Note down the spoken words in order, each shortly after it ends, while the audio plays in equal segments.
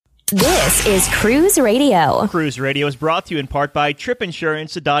This is Cruise Radio. Cruise Radio is brought to you in part by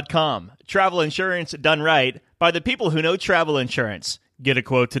TripInsurance.com. Travel insurance done right by the people who know travel insurance. Get a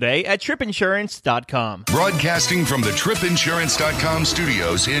quote today at TripInsurance.com. Broadcasting from the TripInsurance.com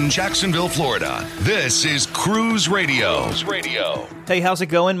studios in Jacksonville, Florida. This is Cruise Radio. Hey, how's it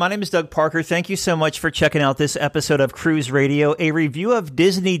going? My name is Doug Parker. Thank you so much for checking out this episode of Cruise Radio, a review of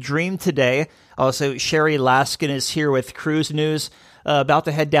Disney Dream today. Also, Sherry Laskin is here with Cruise News. About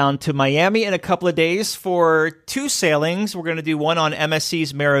to head down to Miami in a couple of days for two sailings. We're going to do one on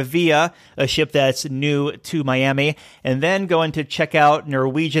MSC's Meravia, a ship that's new to Miami, and then going to check out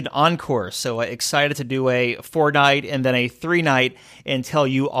Norwegian Encore. So excited to do a 4-night and then a 3-night and tell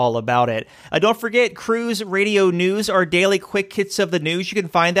you all about it. Don't forget, Cruise Radio News, our daily quick hits of the news. You can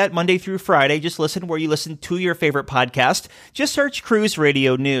find that Monday through Friday. Just listen where you listen to your favorite podcast. Just search Cruise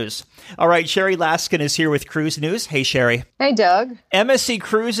Radio News. All right, Sherry Laskin is here with Cruise News. Hey, Sherry. Hey, Doug. MSC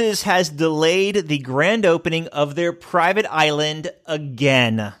Cruises has delayed the grand opening of their private island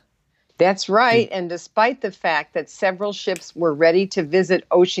again. That's right. And despite the fact that several ships were ready to visit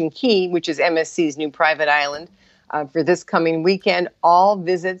Ocean Cay, which is MSC's new private island, for this coming weekend, all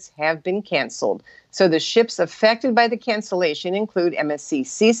visits have been canceled. So the ships affected by the cancellation include MSC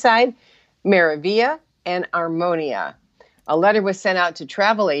Seaside, Meravia, and Harmonia. A letter was sent out to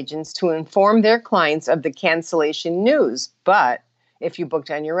travel agents to inform their clients of the cancellation news. But if you booked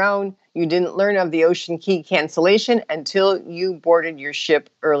on your own, you didn't learn of the Ocean Cay cancellation until you boarded your ship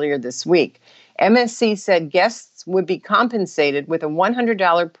earlier this week. MSC said guests would be compensated with a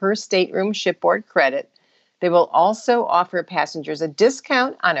 $100 per stateroom shipboard credit. They will also offer passengers a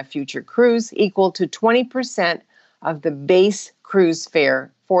discount on a future cruise equal to 20% of the base cruise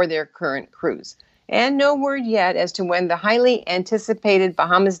fare for their current cruise. And no word yet as to when the highly anticipated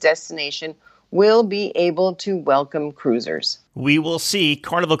Bahamas destination will be able to welcome cruisers. We will see.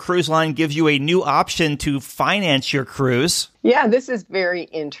 Carnival Cruise Line gives you a new option to finance your cruise. Yeah, this is very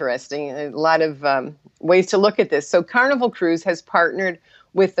interesting. A lot of ways to look at this. So Carnival Cruise has partnered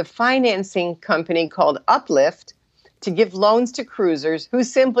with the financing company called Uplift to give loans to cruisers who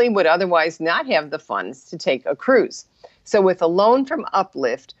simply would otherwise not have the funds to take a cruise. So with a loan from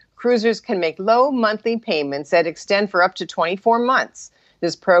Uplift, cruisers can make low monthly payments that extend for up to 24 months.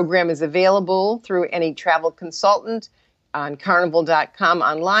 This program is available through any travel consultant on Carnival.com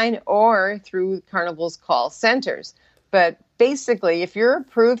online or through Carnival's call centers. But basically, if you're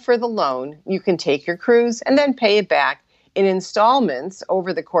approved for the loan, you can take your cruise and then pay it back in installments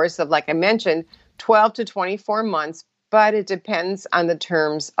over the course of, like I mentioned, 12 to 24 months, but it depends on the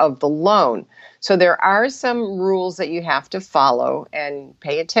terms of the loan. So there are some rules that you have to follow, and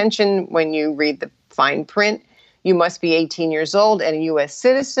pay attention when you read the fine print. You must be 18 years old and a U.S.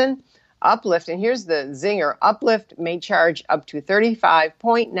 citizen. Uplift, and here's the zinger, Uplift may charge up to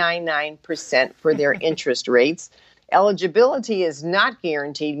 35.99% for their interest rates. Eligibility is not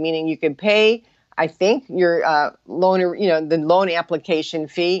guaranteed, meaning you can pay, I think, your the loan application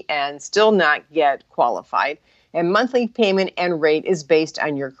fee and still not get qualified. And monthly payment and rate is based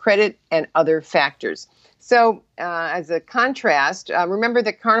on your credit and other factors. So as a contrast, remember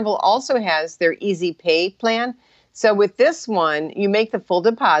that Carnival also has their Easy Pay plan. So with this one, you make the full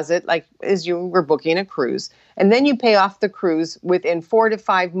deposit, like as you were booking a cruise, and then you pay off the cruise within 4 to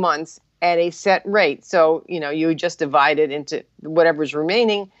 5 months at a set rate. So, you just divide it into whatever's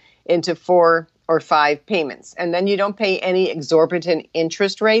remaining into 4 or 5 payments. And then you don't pay any exorbitant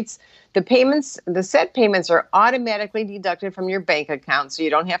interest rates. The set payments are automatically deducted from your bank account, so you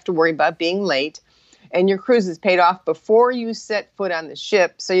don't have to worry about being late. And your cruise is paid off before you set foot on the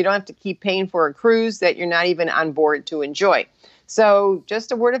ship, so you don't have to keep paying for a cruise that you're not even on board to enjoy. So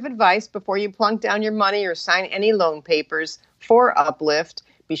just a word of advice before you plunk down your money or sign any loan papers for Uplift,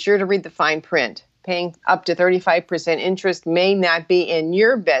 be sure to read the fine print. Paying up to 35% interest may not be in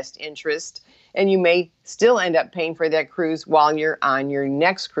your best interest, and you may still end up paying for that cruise while you're on your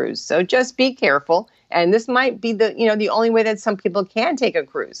next cruise. So just be careful. And this might be the only way that some people can take a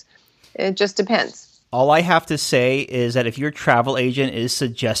cruise. It just depends. All I have to say is that if your travel agent is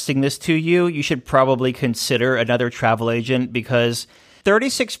suggesting this to you, you should probably consider another travel agent, because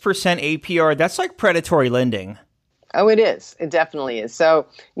 36% APR, that's like predatory lending. Oh, it is. It definitely is. So,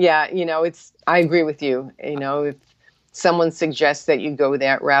 yeah, I agree with you. If someone suggests that you go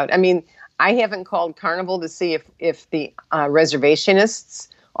that route. I mean, I haven't called Carnival to see if the reservationists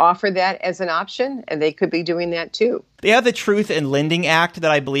offer that as an option, and they could be doing that too. They have the Truth in Lending Act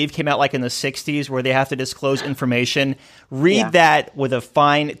that I believe came out like in the 60s, where they have to disclose information. Read that with a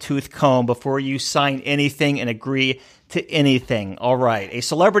fine-tooth comb before you sign anything and agree to anything. All right. A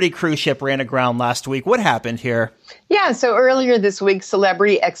celebrity cruise ship ran aground last week. What happened here? Yeah, so earlier this week,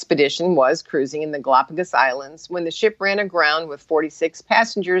 Celebrity Expedition was cruising in the Galapagos Islands when the ship ran aground with 46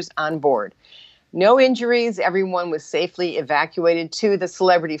 passengers on board. No injuries. Everyone was safely evacuated to the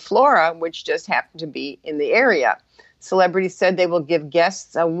Celebrity Flora, which just happened to be in the area. Celebrity said they will give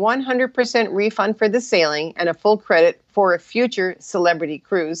guests a 100% refund for the sailing and a full credit for a future Celebrity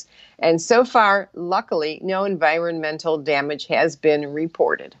cruise. And so far, luckily, no environmental damage has been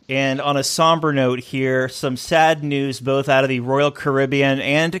reported. And on a somber note here, some sad news both out of the Royal Caribbean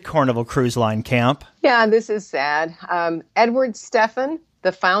and Carnival Cruise Line camp. Yeah, this is sad. Edward Stephan,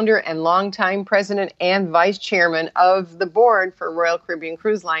 the founder and longtime president and vice chairman of the board for Royal Caribbean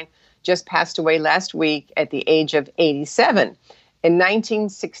Cruise Line, just passed away last week at the age of 87. In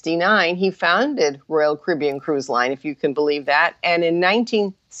 1969, he founded Royal Caribbean Cruise Line, if you can believe that. And in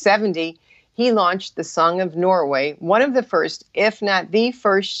 1970, he launched the Song of Norway, one of the first, if not the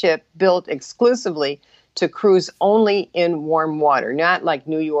first ship built exclusively to cruise only in warm water, not like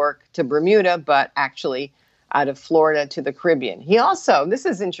New York to Bermuda, but actually out of Florida to the Caribbean. He also, this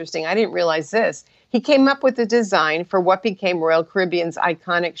is interesting, I didn't realize this, he came up with a design for what became Royal Caribbean's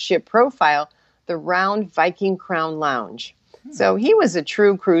iconic ship profile, the round Viking Crown Lounge. So he was a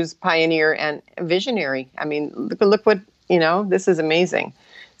true cruise pioneer and visionary. I mean, look what, this is amazing.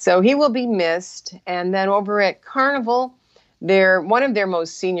 So he will be missed. And then over at Carnival, one of their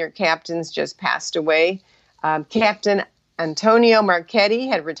most senior captains just passed away. Captain Antonio Marchetti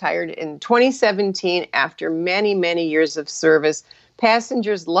had retired in 2017 after many, many years of service.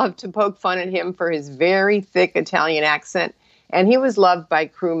 Passengers loved to poke fun at him for his very thick Italian accent, and he was loved by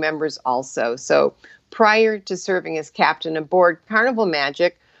crew members also. So prior to serving as captain aboard Carnival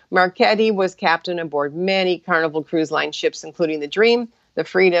Magic, Marchetti was captain aboard many Carnival Cruise Line ships, including the Dream, the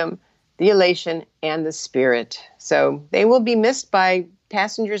Freedom, the Elation, and the Spirit. So they will be missed by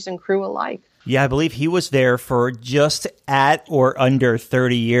passengers and crew alike. Yeah, I believe he was there for just at or under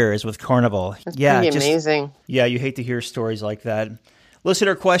 30 years with Carnival. That's pretty amazing. Yeah, you hate to hear stories like that.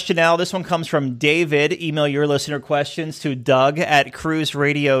 Listener question now. This one comes from David. Email your listener questions to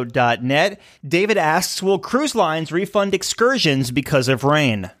doug@cruiseradio.net. David asks, will cruise lines refund excursions because of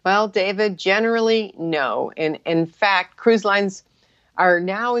rain? Well, David, generally no. In fact, cruise lines are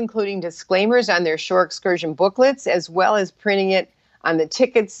now including disclaimers on their shore excursion booklets, as well as printing it on the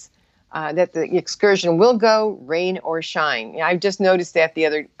tickets that the excursion will go, rain or shine. I've just noticed that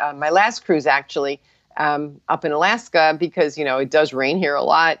my last cruise actually, up in Alaska, because, it does rain here a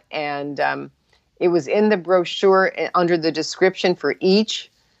lot. And it was in the brochure under the description for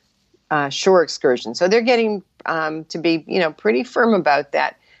each shore excursion. So they're getting to be, pretty firm about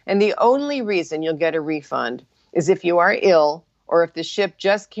that. And the only reason you'll get a refund is if you are ill or if the ship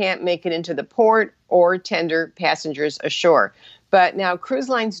just can't make it into the port or tender passengers ashore. But now cruise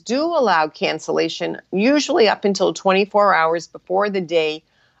lines do allow cancellation, usually up until 24 hours before the day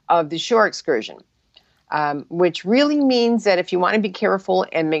of the shore excursion. Which really means that if you want to be careful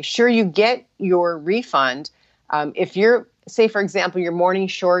and make sure you get your refund, if say, for example, your morning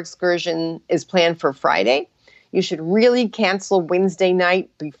shore excursion is planned for Friday, you should really cancel Wednesday night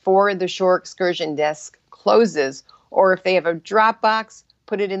before the shore excursion desk closes. Or if they have a drop box,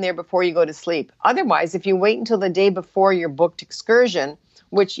 put it in there before you go to sleep. Otherwise, if you wait until the day before your booked excursion,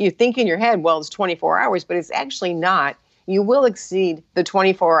 which you think in your head, well, it's 24 hours, but it's actually not, you will exceed the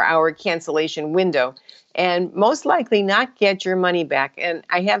 24-hour cancellation window and most likely not get your money back. And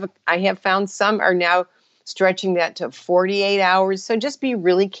I have found some are now stretching that to 48 hours. So just be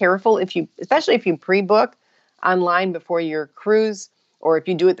really careful especially if you pre-book online before your cruise, or if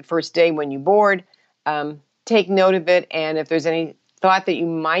you do it the first day when you board, take note of it. And if there's any thought that you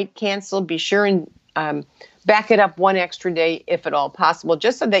might cancel, be sure and back it up one extra day if at all possible,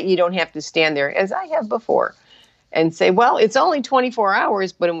 just so that you don't have to stand there, as I have before, and say, well, it's only 24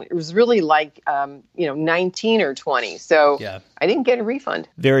 hours, but it was really like, 19 or 20. So yeah. I didn't get a refund.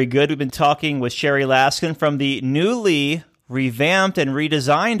 Very good. We've been talking with Sherry Laskin from the newly revamped and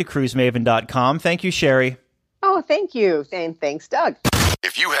redesigned cruisemaven.com. Thank you, Sherry. Oh, thank you. And thanks, Doug.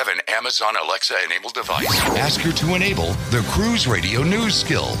 If you have an Amazon Alexa-enabled device, ask her to enable the Cruise Radio News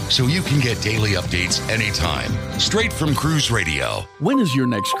skill so you can get daily updates anytime, straight from Cruise Radio. When is your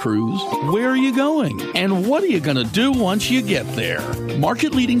next cruise? Where are you going? And what are you going to do once you get there?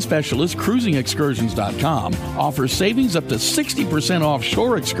 Market-leading specialist CruisingExcursions.com offers savings up to 60% off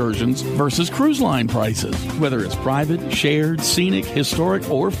shore excursions versus cruise line prices. Whether it's private, shared, scenic, historic,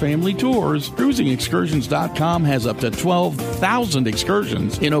 or family tours, CruisingExcursions.com has up to 12,000 excursions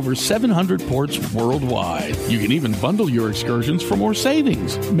Excursions in over 700 ports worldwide. You can even bundle your excursions for more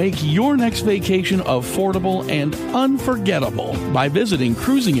savings. Make your next vacation affordable and unforgettable by visiting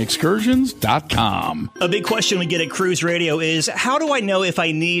cruisingexcursions.com. A big question we get at Cruise Radio is, how do I know if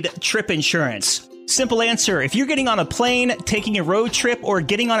I need trip insurance? Simple answer. If you're getting on a plane, taking a road trip, or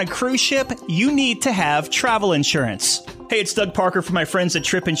getting on a cruise ship, you need to have travel insurance. Hey, it's Doug Parker from my friends at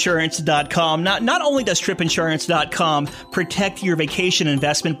tripinsurance.com. Not only does tripinsurance.com protect your vacation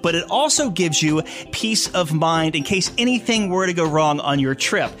investment, but it also gives you peace of mind in case anything were to go wrong on your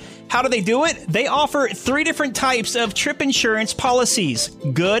trip. How do they do it? They offer 3 different types of trip insurance policies.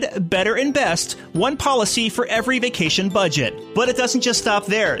 Good, better, and best. One policy for every vacation budget. But it doesn't just stop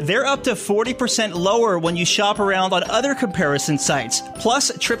there. They're up to 40% lower when you shop around on other comparison sites.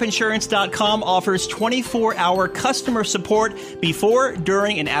 Plus, tripinsurance.com offers 24-hour customer support before,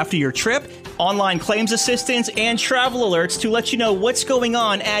 during, and after your trip, online claims assistance, and travel alerts to let you know what's going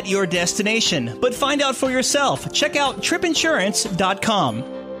on at your destination. But find out for yourself. Check out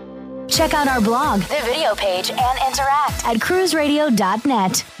tripinsurance.com. Check out our blog, the video page, and interact at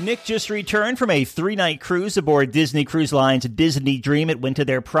cruiseradio.net. Nick just returned from a 3-night cruise aboard Disney Cruise Line's Disney Dream. It went to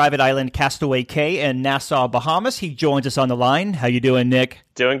their private island Castaway Cay in Nassau, Bahamas. He joins us on the line. How you doing, Nick?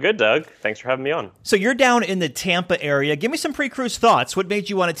 Doing good, Doug. Thanks for having me on. So you're down in the Tampa area. Give me some pre-cruise thoughts. What made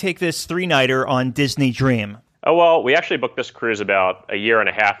you want to take this 3-nighter on Disney Dream? Oh, well, we actually booked this cruise about a year and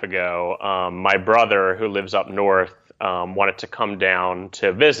a half ago. My brother, who lives up north, wanted to come down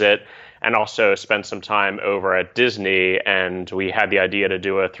to visit and also spend some time over at Disney. And we had the idea to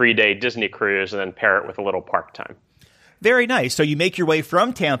do a 3-day Disney cruise and then pair it with a little park time. Very nice. So you make your way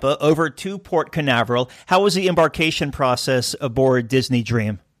from Tampa over to Port Canaveral. How was the embarkation process aboard Disney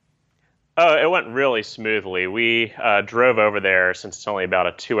Dream? Oh, it went really smoothly. We drove over there since it's only about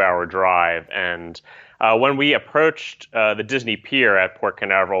a 2-hour drive. And when we approached the Disney Pier at Port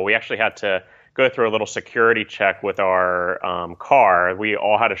Canaveral, we actually had to go through a little security check with our car. We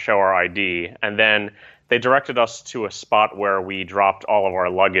all had to show our ID. And then they directed us to a spot where we dropped all of our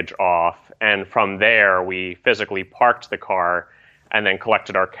luggage off. And from there, we physically parked the car and then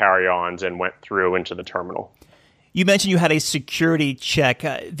collected our carry-ons and went through into the terminal. You mentioned you had a security check.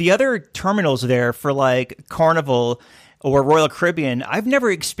 The other terminals there for like Carnival or Royal Caribbean, I've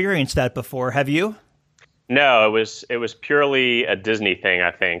never experienced that before. Have you? No, it was purely a Disney thing,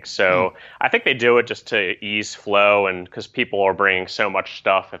 I think. So I think they do it just to ease flow and because people are bringing so much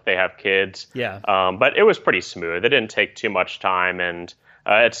stuff if they have kids. Yeah. But it was pretty smooth. It didn't take too much time, and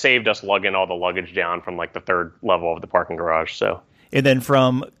it saved us lugging all the luggage down from like the 3rd level of the parking garage. So. And then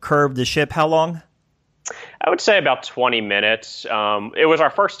from curb to ship, how long? I would say about 20 minutes. It was our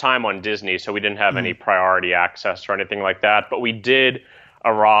first time on Disney, so we didn't have any priority access or anything like that. But we did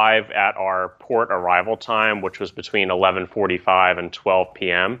arrive at our port arrival time, which was between 11:45 and 12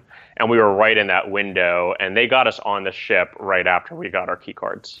 p.m. And we were right in that window, and they got us on the ship right after we got our key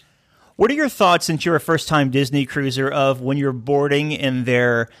cards. What are your thoughts, since you're a first-time Disney cruiser, of when you're boarding and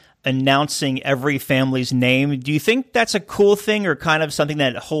they're announcing every family's name? Do you think that's a cool thing or kind of something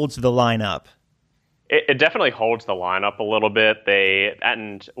that holds the line up? It definitely holds the line up a little bit.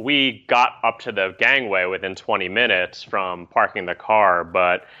 And we got up to the gangway within 20 minutes from parking the car,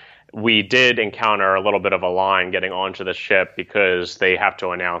 but we did encounter a little bit of a line getting onto the ship because they have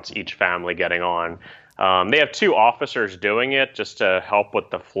to announce each family getting on. They have 2 officers doing it just to help with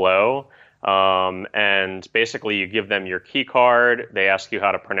the flow. And basically you give them your key card, they ask you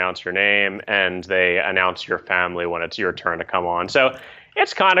how to pronounce your name, and they announce your family when it's your turn to come on. So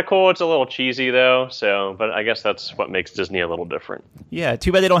it's kind of cool. It's a little cheesy, though. But I guess that's what makes Disney a little different. Yeah,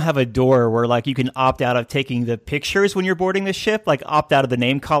 too bad they don't have a door where like you can opt out of taking the pictures when you're boarding the ship, like opt out of the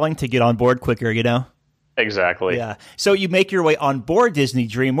name calling to get on board quicker, you know? Exactly. Yeah. So you make your way on board Disney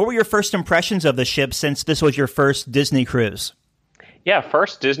Dream. What were your first impressions of the ship since this was your first Disney cruise? Yeah,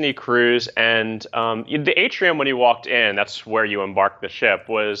 first Disney cruise, and the atrium when you walked in, that's where you embarked the ship,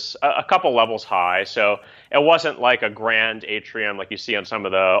 was a couple levels high. So it wasn't like a grand atrium like you see on some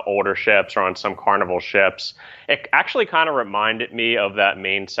of the older ships or on some Carnival ships. It actually kind of reminded me of that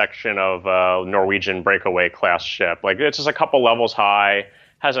main section of Norwegian Breakaway class ship. Like it's just a couple levels high,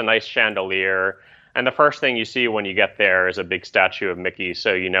 has a nice chandelier. And the first thing you see when you get there is a big statue of Mickey,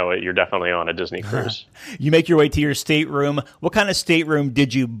 so you know you're definitely on a Disney cruise. You make your way to your stateroom. What kind of stateroom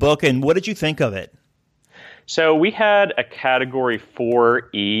did you book, and what did you think of it? So we had a Category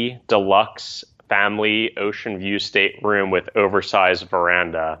 4E Deluxe Family Ocean View stateroom with oversized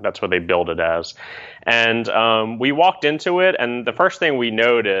veranda. That's what they billed it as. And we walked into it, and the first thing we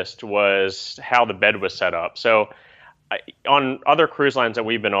noticed was how the bed was set up. So on other cruise lines that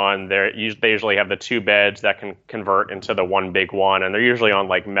we've been on, they usually have the two beds that can convert into the one big one, and they're usually on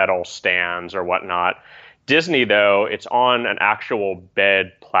like metal stands or whatnot. Disney, though, it's on an actual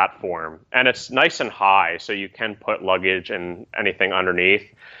bed platform, and it's nice and high, so you can put luggage and anything underneath.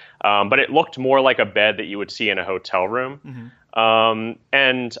 But it looked more like a bed that you would see in a hotel room. Mm-hmm.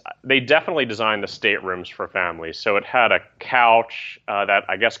 And they definitely designed the staterooms for families. So it had a couch that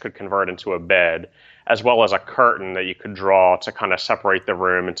I guess could convert into a bed, as well as a curtain that you could draw to kind of separate the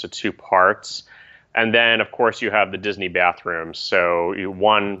room into two parts. And then, of course, you have the Disney bathrooms. So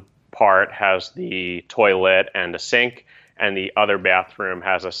one part has the toilet and a sink, and the other bathroom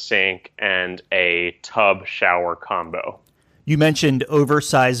has a sink and a tub shower combo. You mentioned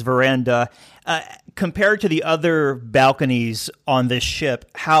oversized veranda. Compared to the other balconies on this ship,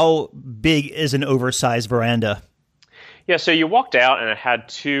 how big is an oversized veranda? Yeah, so you walked out and it had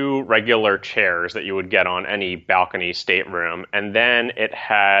two regular chairs that you would get on any balcony stateroom. And then it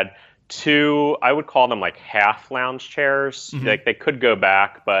had two, I would call them like half lounge chairs. Mm-hmm. Like they could go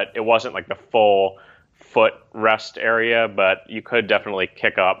back, but it wasn't like the full foot rest area, but you could definitely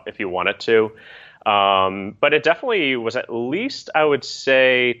kick up if you wanted to. But it definitely was at least, I would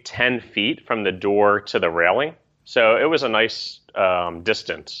say, 10 feet from the door to the railing. So it was a nice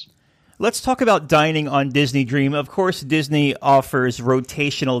distance. Let's talk about dining on Disney Dream. Of course, Disney offers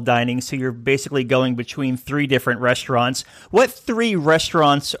rotational dining, so you're basically going between 3 different restaurants. What 3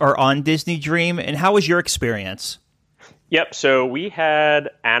 restaurants are on Disney Dream, and how was your experience? Yep, so we had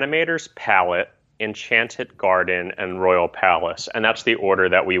Animator's Palette, Enchanted Garden, and Royal Palace, and that's the order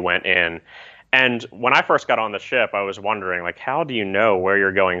that we went in. And when I first got on the ship, I was wondering, like, how do you know where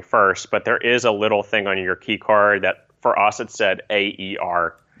you're going first? But there is a little thing on your key card that, for us, it said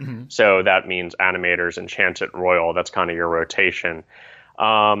AER. Mm-hmm. So that means Animators, Enchanted, Royal. That's kind of your rotation.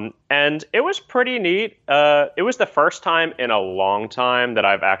 And it was pretty neat. It was the first time in a long time that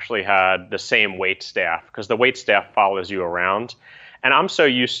I've actually had the same wait staff, because the wait staff follows you around. And I'm so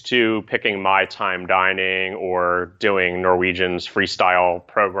used to picking my time dining or doing Norwegian's freestyle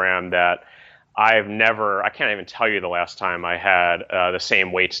program that I can't even tell you the last time I had the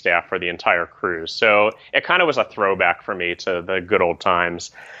same wait staff for the entire cruise. So it kind of was a throwback for me to the good old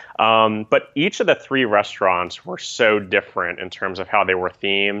times. But each of the 3 restaurants were so different in terms of how they were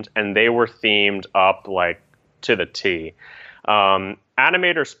themed, and they were themed up like to the T.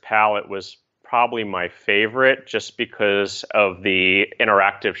 Animator's Palette was probably my favorite just because of the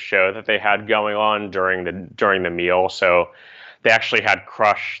interactive show that they had going on during the meal. So they actually had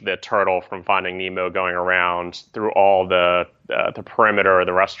Crush, the turtle from Finding Nemo, going around through all the perimeter of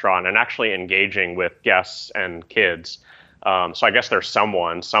the restaurant and actually engaging with guests and kids. So I guess there's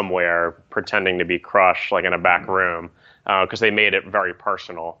someone somewhere pretending to be Crush, like in a back room, because they made it very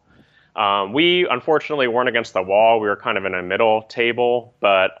personal. We unfortunately weren't against the wall. We were kind of in a middle table,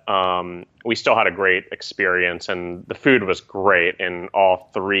 but we still had a great experience, and the food was great in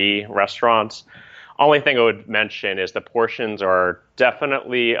all 3 restaurants. Only thing I would mention is the portions are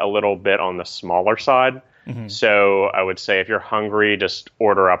definitely a little bit on the smaller side. Mm-hmm. So I would say if you're hungry, just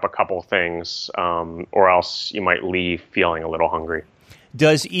order up a couple things, or else you might leave feeling a little hungry.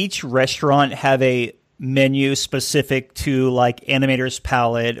 Does each restaurant have a menu specific to like Animator's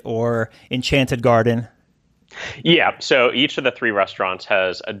Palette or Enchanted Garden? Yeah, so each of the 3 restaurants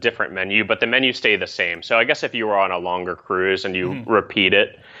has a different menu, but the menus stay the same. So I guess if you were on a longer cruise and you repeat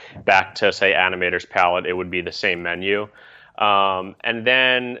it back to, say, Animator's Palette, it would be the same menu. And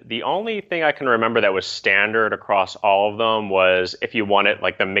then the only thing I can remember that was standard across all of them was if you wanted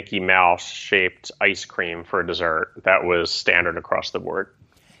like the Mickey Mouse shaped ice cream for dessert. That was standard across the board.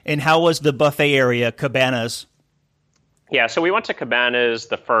 And how was the buffet area, Cabanas? Yeah, so we went to Cabanas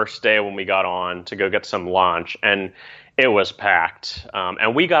the first day when we got on to go get some lunch, and it was packed.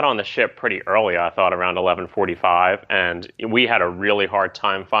 And we got on the ship pretty early, I thought, around 11:45, and we had a really hard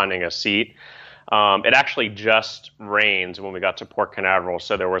time finding a seat. It actually just rained when we got to Port Canaveral,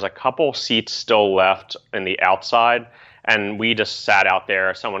 so there was a couple seats still left in the outside, and we just sat out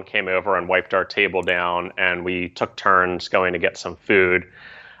there. Someone came over and wiped our table down, and we took turns going to get some food.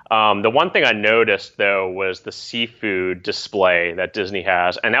 The one thing I noticed, though, was the seafood display that Disney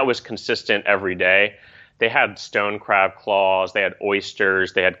has, and that was consistent every day. They had stone crab claws, they had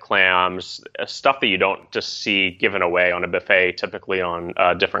oysters, they had clams, stuff that you don't just see given away on a buffet, typically on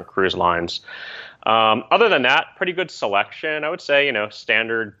different cruise lines. Other than that, pretty good selection. I would say,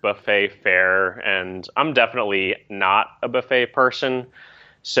 standard buffet fare, and I'm definitely not a buffet person.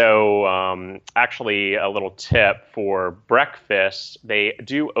 So actually, a little tip for breakfast, they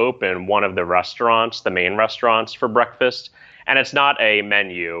do open one of the restaurants, the main restaurants, for breakfast. And it's not a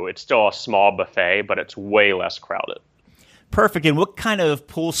menu. It's still a small buffet, but it's way less crowded. Perfect. And what kind of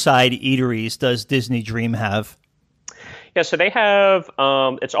poolside eateries does Disney Dream have? Yeah, so they have,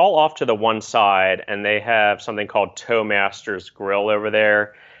 it's all off to the one side, and they have something called Toastmasters Grill over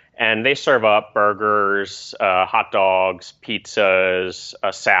there. And they serve up burgers, hot dogs, pizzas,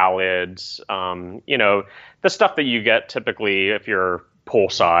 salads, the stuff that you get typically if you're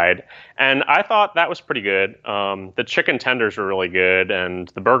poolside. And I thought that was pretty good. The chicken tenders were really good, and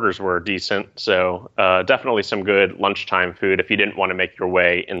the burgers were decent. So definitely some good lunchtime food if you didn't want to make your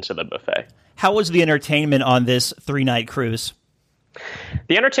way into the buffet. How was the entertainment on this 3-night cruise?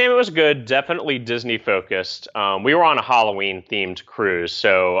 The entertainment was good, definitely Disney focused. We were on a Halloween themed cruise,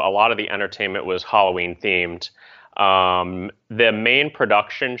 so a lot of the entertainment was Halloween themed. The main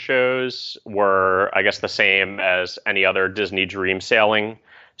production shows were, I guess, the same as any other Disney Dream sailing.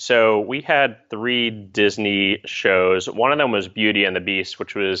 So we had 3 Disney shows. One of them was Beauty and the Beast,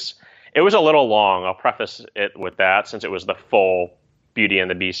 it was a little long. I'll preface it with that since it was the full Beauty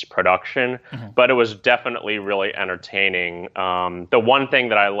and the Beast production, but it was definitely really entertaining. The one thing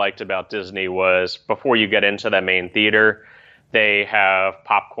that I liked about Disney was before you get into the main theater, they have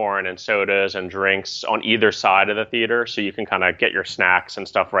popcorn and sodas and drinks on either side of the theater, so you can kind of get your snacks and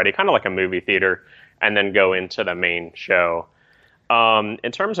stuff ready, kind of like a movie theater, and then go into the main show.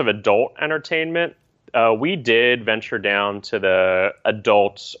 In terms of adult entertainment, we did venture down to the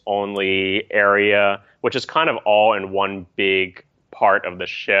adults-only area, which is kind of all in one big part of the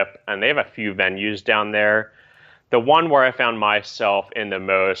ship, and they have a few venues down there. The one where I found myself in the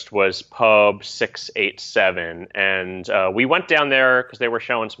most was Pub 687, and we went down there because they were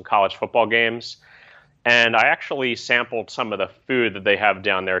showing some college football games, and I actually sampled some of the food that they have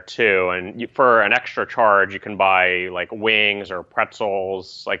down there too, and for an extra charge you can buy like wings or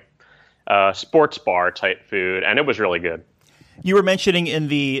pretzels, like sports bar type food, and it was really good. You were mentioning in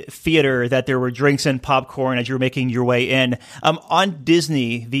the theater that there were drinks and popcorn as you were making your way in. On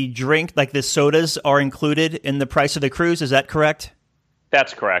Disney, the drink, like the sodas, are included in the price of the cruise. Is that correct?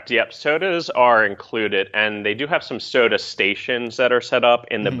 That's correct. Yep. Sodas are included, and they do have some soda stations that are set up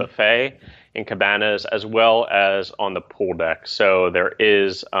in the buffet in cabanas as well as on the pool deck. So there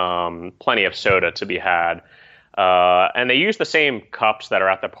is plenty of soda to be had. And they use the same cups that are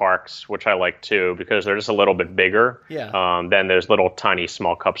at the parks, which I like too, because they're just a little bit bigger than those little tiny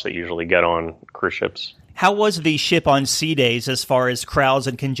small cups that you usually get on cruise ships. How was the ship on sea days as far as crowds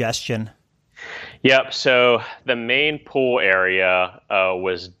and congestion? Yep. So the main pool area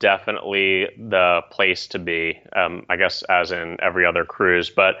was definitely the place to be, I guess, as in every other cruise.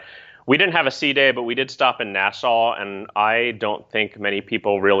 But we didn't have a sea day, but we did stop in Nassau, and I don't think many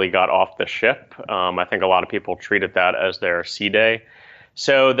people really got off the ship. I think a lot of people treated that as their sea day.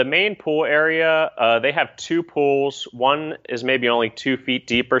 So the main pool area, they have 2 pools. One is maybe only 2 feet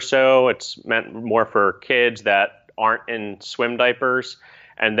deep or so. It's meant more for kids that aren't in swim diapers.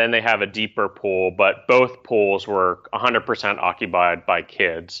 And then they have a deeper pool, but both pools were 100% occupied by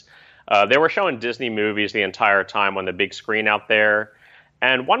kids. They were showing Disney movies the entire time on the big screen out there.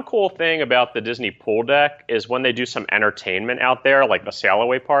 And one cool thing about the Disney pool deck is when they do some entertainment out there, like the sail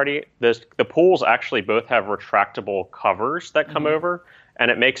away party, the pools actually both have retractable covers that come over, and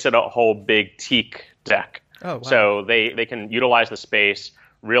it makes it a whole big teak deck. Oh, wow. So they can utilize the space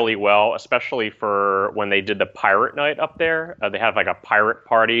really well, especially for when they did the pirate night up there. They have like a pirate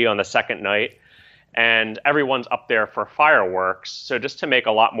party on the second night, and everyone's up there for fireworks. So just to make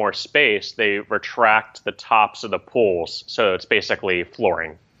a lot more space, they retract the tops of the pools. So it's basically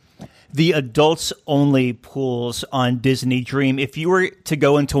flooring. The adults-only pools on Disney Dream, if you were to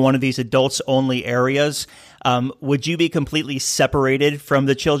go into one of these adults-only areas, would you be completely separated from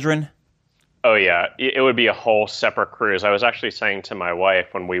the children? Oh, yeah. It would be a whole separate cruise. I was actually saying to my wife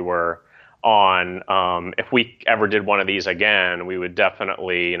when we were on, if we ever did one of these again, we would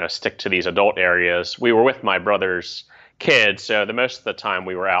definitely, stick to these adult areas. We were with my brother's kids, so the most of the time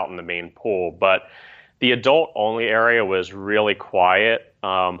we were out in the main pool. But the adult-only area was really quiet.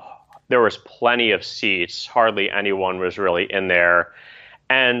 There was plenty of seats. Hardly anyone was really in there.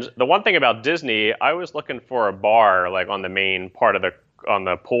 And the one thing about Disney, I was looking for a bar like on the main part of on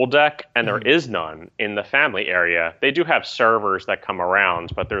the pool deck, and there is none in the family area. They do have servers that come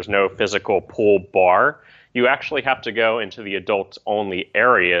around, but there's no physical pool bar. You actually have to go into the adults only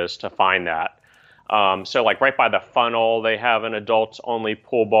areas to find that. So like right by the funnel, they have an adults only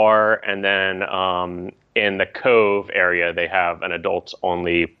pool bar. And then in the cove area, they have an adults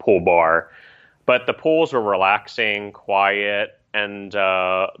only pool bar. But the pools were relaxing, quiet. And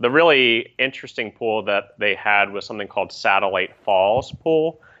the really interesting pool that they had was something called Satellite Falls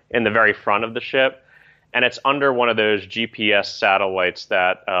pool in the very front of the ship. and it's under one of those GPS satellites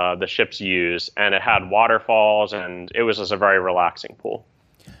that the ships use, and it had waterfalls, and it was just a very relaxing pool.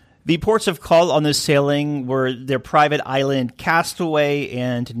 The ports of call on this sailing were their private island Castaway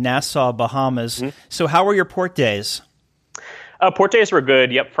and Nassau, Bahamas. Mm-hmm. So how were your port days? Port days were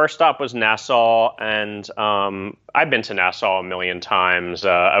good. Yep. First stop was Nassau, and I've been to Nassau a million times.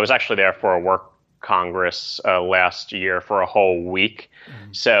 I was actually there for a work congress last year for a whole week.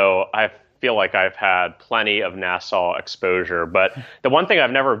 Mm-hmm. So I feel like I've had plenty of Nassau exposure. But the one thing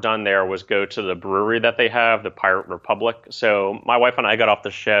I've never done there was go to the brewery that they have, the Pirate Republic. So my wife and I got off the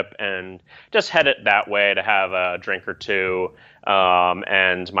ship and just headed that way to have a drink or two.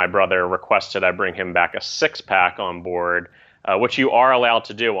 And my brother requested I bring him back a 6-pack on board, which you are allowed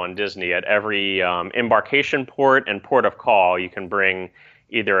to do on Disney. At every embarkation port and port of call, you can bring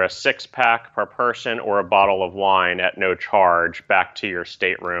either a 6-pack per person or a bottle of wine at no charge back to your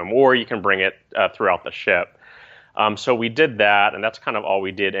stateroom, or you can bring it throughout the ship. So we did that, and that's kind of all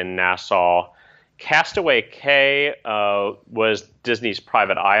we did in Nassau. Castaway Cay was Disney's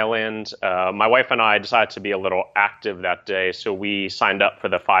private island. My wife and I decided to be a little active that day, so we signed up for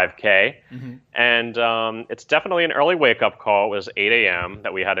the 5K. Mm-hmm. And it's definitely an early wake-up call. It was 8 a.m.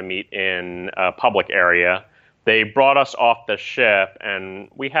 that we had to meet in a public area. They brought us off the ship, and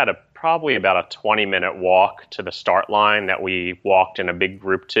we had probably about a 20-minute walk to the start line that we walked in a big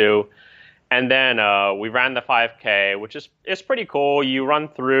group to. And then we ran the 5K, which is pretty cool. You run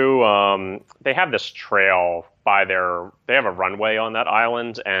through, they have this trail they have a runway on that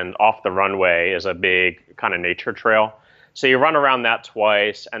island, and off the runway is a big kind of nature trail. So you run around that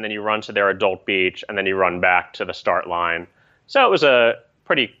twice, and then you run to their adult beach, and then you run back to the start line. So it was a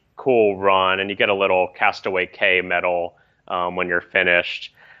pretty cool run, and you get a little Castaway Cay medal when you're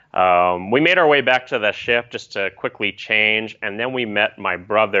finished. We made our way back to the ship just to quickly change, and then we met my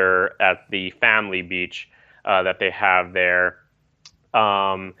brother at the family beach that they have there,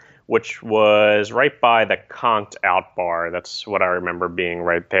 which was right by the Conked Out Bar. That's what I remember being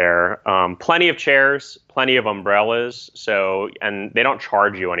right there. Plenty of chairs, plenty of umbrellas, and they don't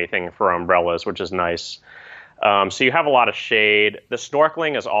charge you anything for umbrellas, which is nice. So you have a lot of shade. The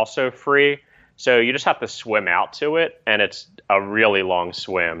snorkeling is also free, so you just have to swim out to it, and it's a really long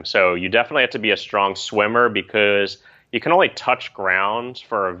swim. So you definitely have to be a strong swimmer because you can only touch ground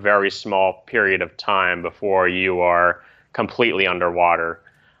for a very small period of time before you are completely underwater.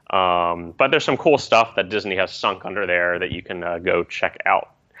 But there's some cool stuff that Disney has sunk under there that you can go check out.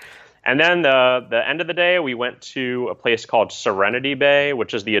 And then the end of the day, we went to a place called Serenity Bay,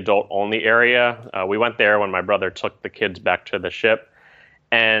 which is the adult-only area. We went there when my brother took the kids back to the ship,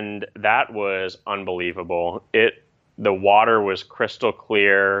 and that was unbelievable. The water was crystal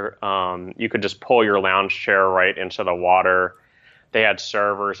clear. You could just pull your lounge chair right into the water. They had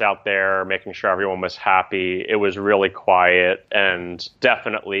servers out there making sure everyone was happy. It was really quiet, and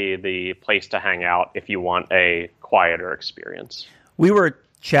definitely the place to hang out if you want a quieter experience. We were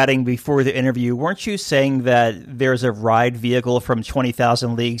chatting before the interview. Weren't you saying that there's a ride vehicle from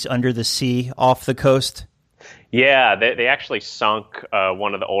 20,000 Leagues Under the Sea off the coast? Yeah, they actually sunk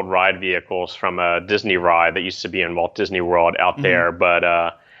one of the old ride vehicles from a Disney ride that used to be in Walt Disney World out there. But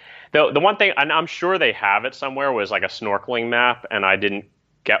the one thing, and I'm sure they have it somewhere, was like a snorkeling map, and I didn't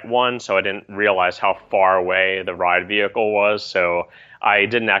get one, so I didn't realize how far away the ride vehicle was. So I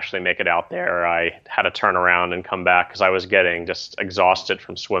didn't actually make it out there. I had to turn around and come back because I was getting just exhausted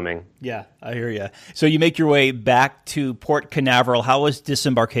from swimming. Yeah, I hear you. So you make your way back to Port Canaveral. How was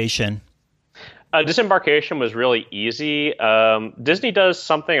disembarkation? Disembarkation was really easy. Disney does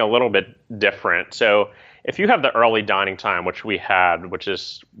something a little bit different. So if you have the early dining time, which we had the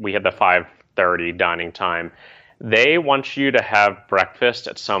 5:30 dining time, they want you to have breakfast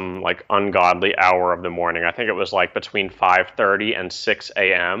at some like ungodly hour of the morning. I think it was like between 5:30 and 6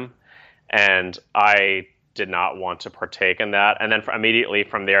 a.m. And I did not want to partake in that. And then immediately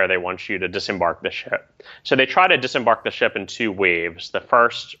from there, they want you to disembark the ship. So they try to disembark the ship in 2 waves, the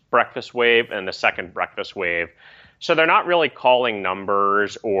first breakfast wave and the second breakfast wave. So they're not really calling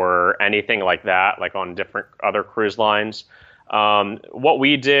numbers or anything like that, like on different other cruise lines. What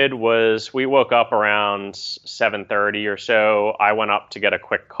we did was we woke up around 7:30 or so. I went up to get a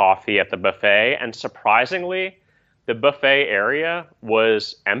quick coffee at the buffet, and surprisingly, the buffet area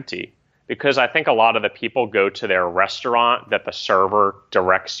was empty because I think a lot of the people go to their restaurant that the server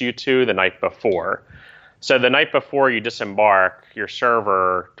directs you to the night before. So the night before you disembark, your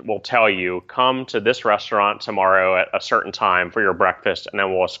server will tell you, come to this restaurant tomorrow at a certain time for your breakfast, and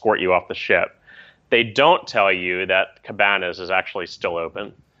then we'll escort you off the ship. They don't tell you that Cabanas is actually still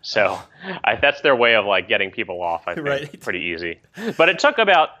open. So that's their way of like getting people off, I think. Right. Pretty easy. But it took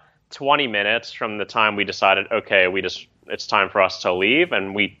about 20 minutes from the time we decided, okay, it's time for us to leave,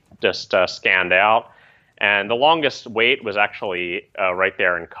 and we just scanned out. And the longest wait was actually right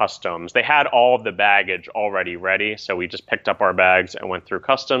there in customs. They had all of the baggage already ready, so we just picked up our bags and went through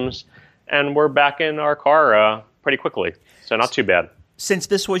customs, and we're back in our car pretty quickly. So not too bad. Since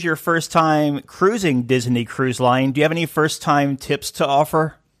this was your first time cruising Disney Cruise Line, do you have any first-time tips to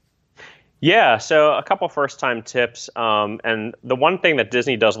offer? Yeah, so a couple first-time tips. And the one thing that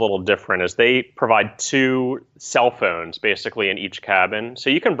Disney does a little different is they provide 2 cell phones basically in each cabin. So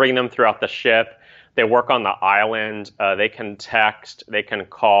you can bring them throughout the ship. They work on the island. They can text. They can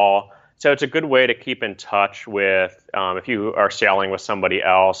call. So it's a good way to keep in touch with if you are sailing with somebody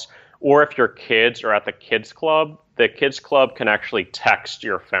else, or if your kids are at the kids club. The kids club can actually text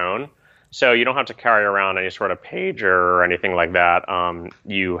your phone. So you don't have to carry around any sort of pager or anything like that.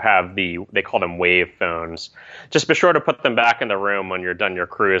 You have they call them wave phones. Just be sure to put them back in the room when you're done your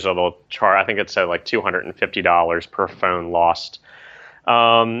cruise, or they'll charge, I think it's like $250 per phone lost.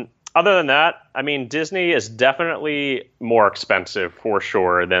 Other than that, I mean, Disney is definitely more expensive for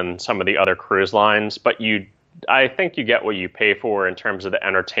sure than some of the other cruise lines, but I think you get what you pay for in terms of the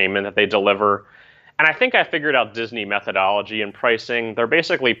entertainment that they deliver. And I think I figured out Disney methodology in pricing. They're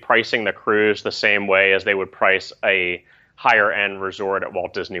basically pricing the cruise the same way as they would price a higher end resort at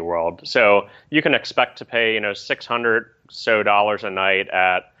Walt Disney World. So you can expect to pay, $600 so a night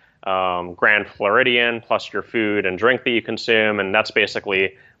at Grand Floridian, plus your food and drink that you consume. And that's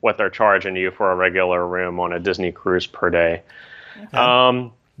basically what they're charging you for a regular room on a Disney cruise per day.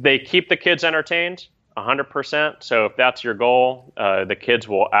 Okay. They keep the kids entertained 100%. So if that's your goal, the kids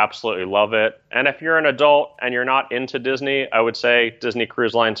will absolutely love it. And if you're an adult and you're not into Disney, I would say Disney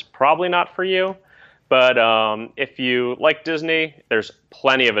Cruise Line's probably not for you. But if you like Disney, there's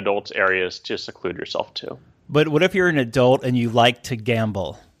plenty of adults areas to seclude yourself to. But what if you're an adult and you like to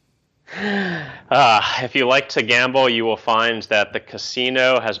gamble? If you like to gamble, you will find that the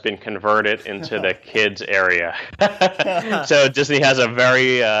casino has been converted into the kids area. So Disney has a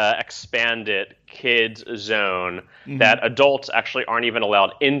very expanded kids zone that adults actually aren't even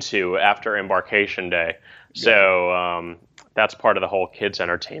allowed into after embarkation day. So that's part of the whole kids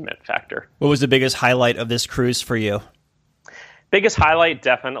entertainment factor. What was the biggest highlight of this cruise for you? Biggest highlight,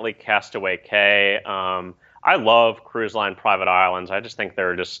 definitely Castaway Cay. I love cruise line private islands. I just think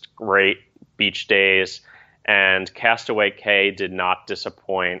they're just great beach days. And Castaway Cay did not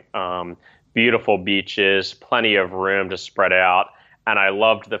disappoint. Beautiful beaches, plenty of room to spread out. And I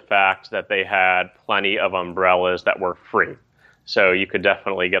loved the fact that they had plenty of umbrellas that were free. So you could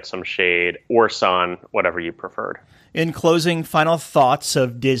definitely get some shade or sun, whatever you preferred. In closing, final thoughts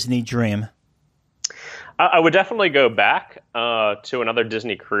of Disney Dream. I would definitely go back to another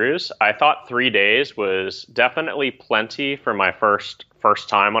Disney cruise. I thought 3 days was definitely plenty for my first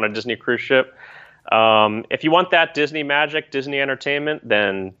time on a Disney cruise ship. If you want that Disney magic, Disney entertainment,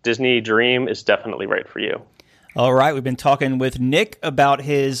 then Disney Dream is definitely right for you. All right, we've been talking with Nick about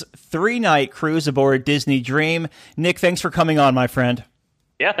his 3-night cruise aboard Disney Dream. Nick, thanks for coming on, my friend.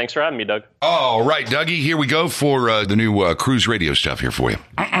 Yeah, thanks for having me, Doug. All right, Dougie, here we go for the new cruise radio stuff here for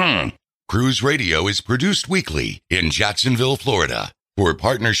you. Cruise Radio is produced weekly in Jacksonville, Florida. For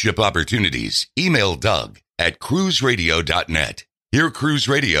partnership opportunities, email Doug at cruiseradio.net. Hear Cruise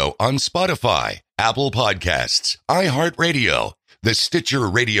Radio on Spotify, Apple Podcasts, iHeartRadio, the Stitcher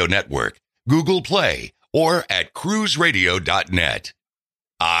Radio Network, Google Play, or at cruiseradio.net.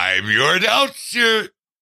 I'm your announcer,